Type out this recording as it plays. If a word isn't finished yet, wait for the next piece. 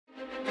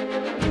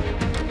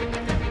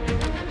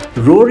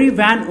Rory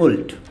van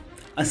Ulft,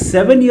 a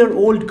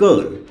 7-year-old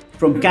girl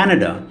from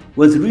Canada,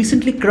 was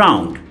recently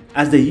crowned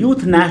as the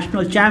youth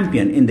national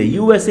champion in the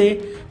USA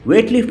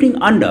weightlifting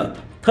under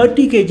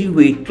 30 kg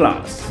weight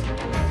class.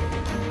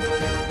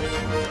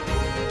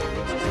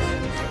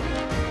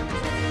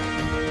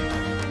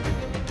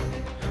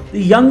 The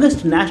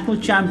youngest national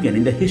champion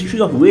in the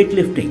history of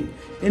weightlifting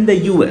in the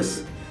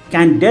US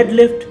can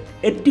deadlift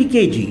 80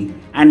 kg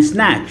and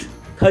snatch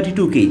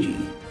 32 kg.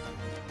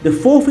 The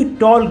 4 feet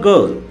tall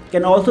girl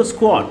can also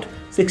squat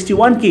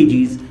 61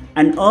 kgs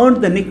and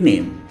earned the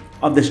nickname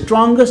of the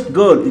strongest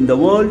girl in the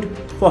world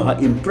for her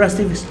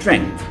impressive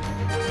strength.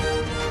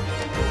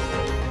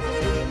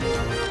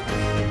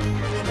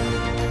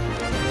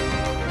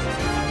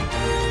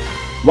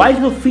 While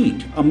her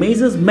feat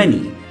amazes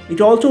many,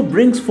 it also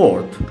brings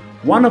forth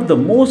one of the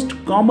most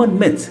common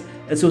myths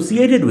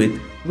associated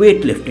with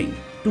weightlifting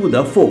to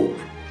the fore.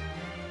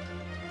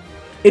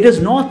 It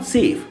is not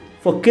safe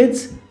for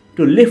kids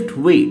to lift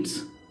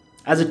weights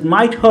as it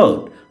might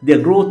hurt their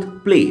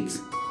growth plates.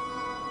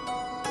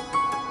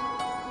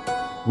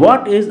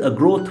 What is a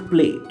growth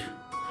plate?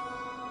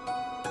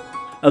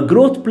 A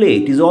growth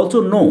plate is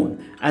also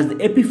known as the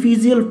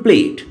epiphyseal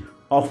plate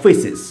or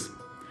physis.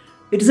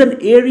 It is an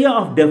area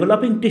of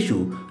developing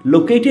tissue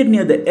located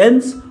near the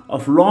ends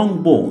of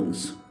long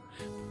bones.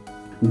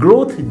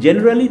 Growth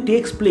generally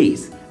takes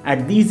place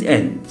at these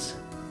ends.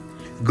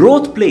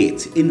 Growth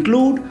plates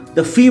include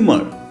the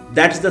femur,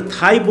 that's the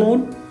thigh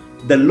bone,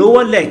 the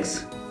lower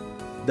legs,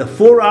 the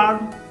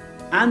forearm,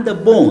 and the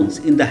bones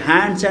in the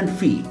hands and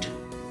feet.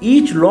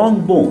 Each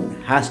long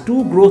bone has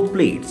 2 growth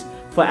plates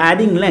for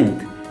adding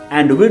length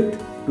and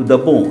width to the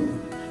bone.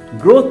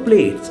 Growth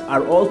plates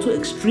are also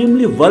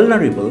extremely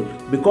vulnerable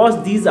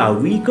because these are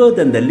weaker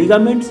than the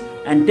ligaments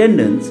and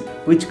tendons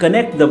which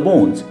connect the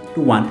bones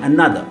to one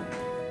another.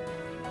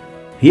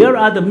 Here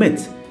are the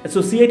myths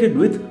associated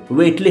with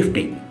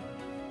weightlifting.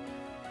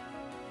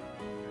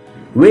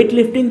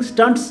 Weightlifting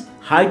stunts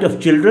height of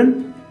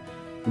children,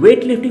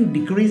 weightlifting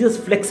decreases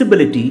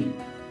flexibility,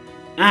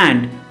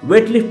 and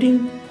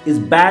weightlifting is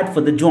bad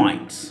for the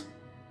joints.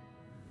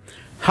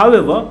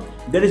 However,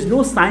 there is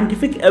no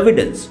scientific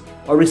evidence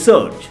or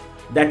research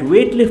that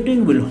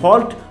weightlifting will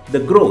halt the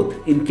growth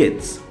in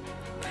kids.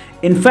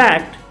 In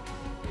fact,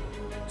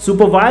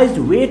 supervised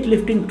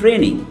weightlifting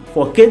training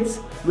for kids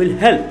will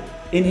help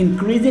in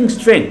increasing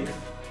strength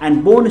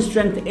and bone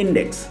strength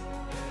index.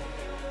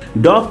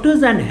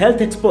 Doctors and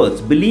health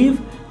experts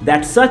believe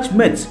that such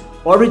myths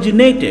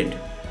originated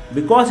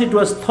because it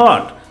was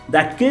thought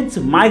that kids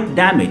might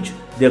damage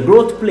their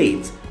growth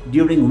plates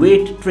during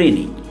weight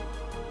training.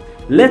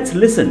 Let's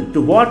listen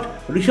to what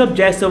Rishabh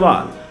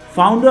Jaiswal,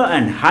 founder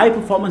and high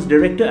performance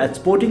director at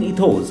Sporting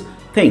Ethos,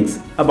 thinks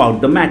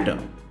about the matter.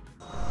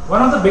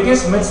 One of the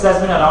biggest myths that's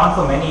been around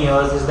for many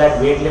years is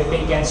that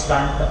weightlifting can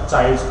stunt a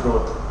child's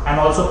growth and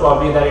also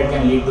probably that it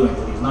can lead to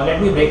injuries. Now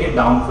let me break it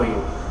down for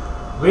you.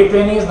 Weight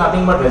training is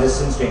nothing but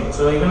resistance training.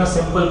 So even a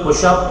simple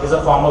push-up is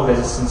a form of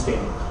resistance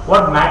training.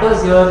 What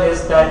matters here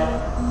is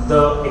that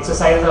the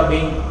exercises are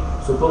being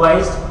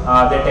supervised,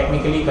 they're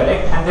technically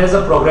correct, and there's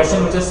a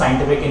progression which is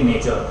scientific in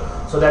nature,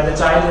 so that the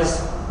child is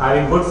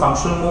having good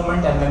functional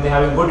movement and then they're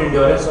having good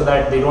endurance so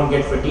that they don't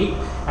get fatigued,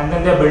 and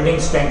then they're building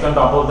strength on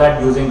top of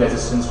that using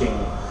resistance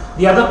training.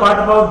 The other part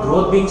about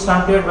growth being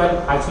stunted, well,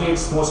 actually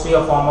it's mostly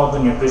a form of the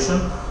nutrition.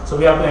 So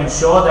we have to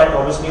ensure that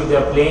obviously if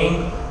they're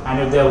playing and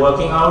if they're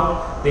working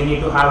out, they need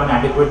to have an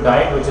adequate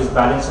diet which is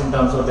balanced in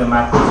terms of their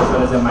macros as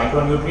well as their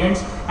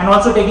micronutrients, and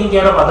also taking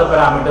care of other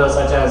parameters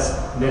such as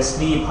their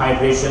sleep,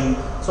 hydration.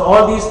 So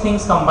all these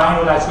things combined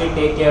will actually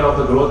take care of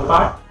the growth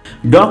part.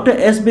 Dr.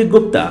 S.B.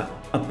 Gupta,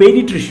 a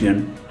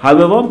pediatrician,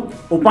 however,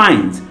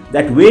 opines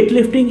that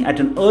weightlifting at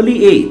an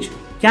early age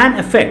can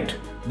affect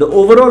the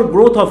overall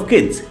growth of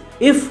kids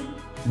if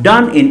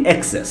done in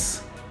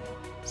excess.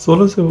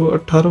 16 से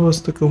 18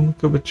 वर्ष तक उम्र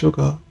के बच्चों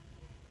का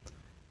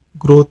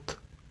growth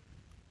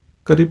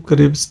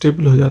करीब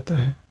stable हो जाता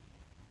है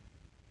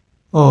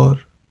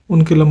और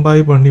उनकी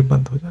लंबाई बढ़नी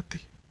बंद हो जाती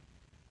है।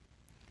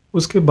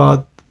 उसके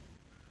बाद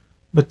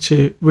बच्चे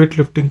वेट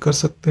लिफ्टिंग कर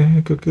सकते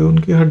हैं क्योंकि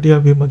उनकी हड्डियां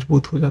भी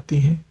मजबूत हो जाती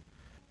हैं।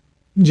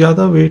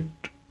 ज़्यादा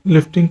वेट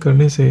लिफ्टिंग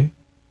करने से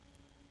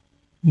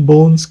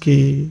बोन्स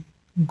की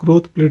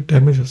ग्रोथ प्लेट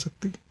डैमेज हो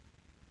सकती है,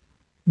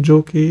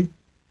 जो कि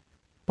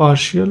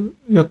पार्शियल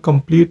या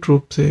कंप्लीट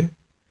रूप से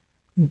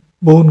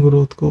बोन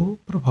ग्रोथ को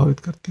प्रभावित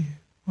करती है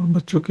और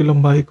बच्चों की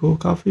लंबाई को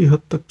काफ़ी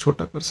हद तक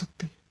छोटा कर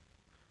सकती है।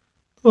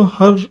 तो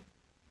हर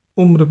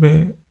उम्र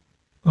में,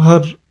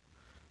 हर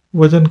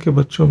वजन के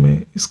बच्चों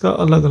में इसका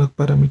अलग अलग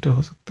पैरामीटर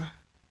हो सकता है,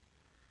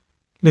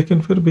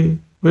 लेकिन फिर भी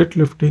वेट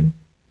लिफ्टिंग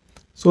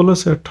 16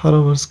 से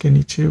 18 वर्ष के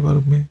नीचे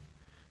वर्ग में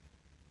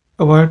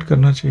अवॉइड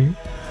करना चाहिए।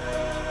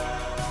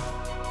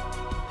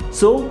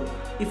 So,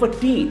 if a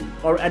teen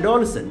or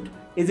adolescent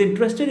is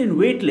interested in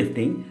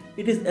weightlifting,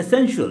 it is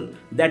essential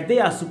that they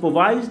are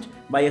supervised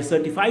by a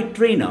certified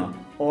trainer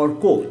or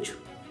coach.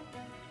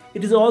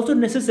 It is also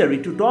necessary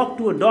to talk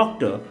to a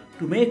doctor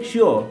to make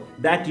sure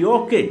that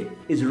your kid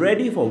is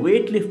ready for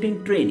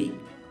weightlifting training.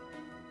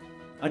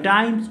 a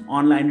Times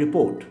online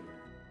report.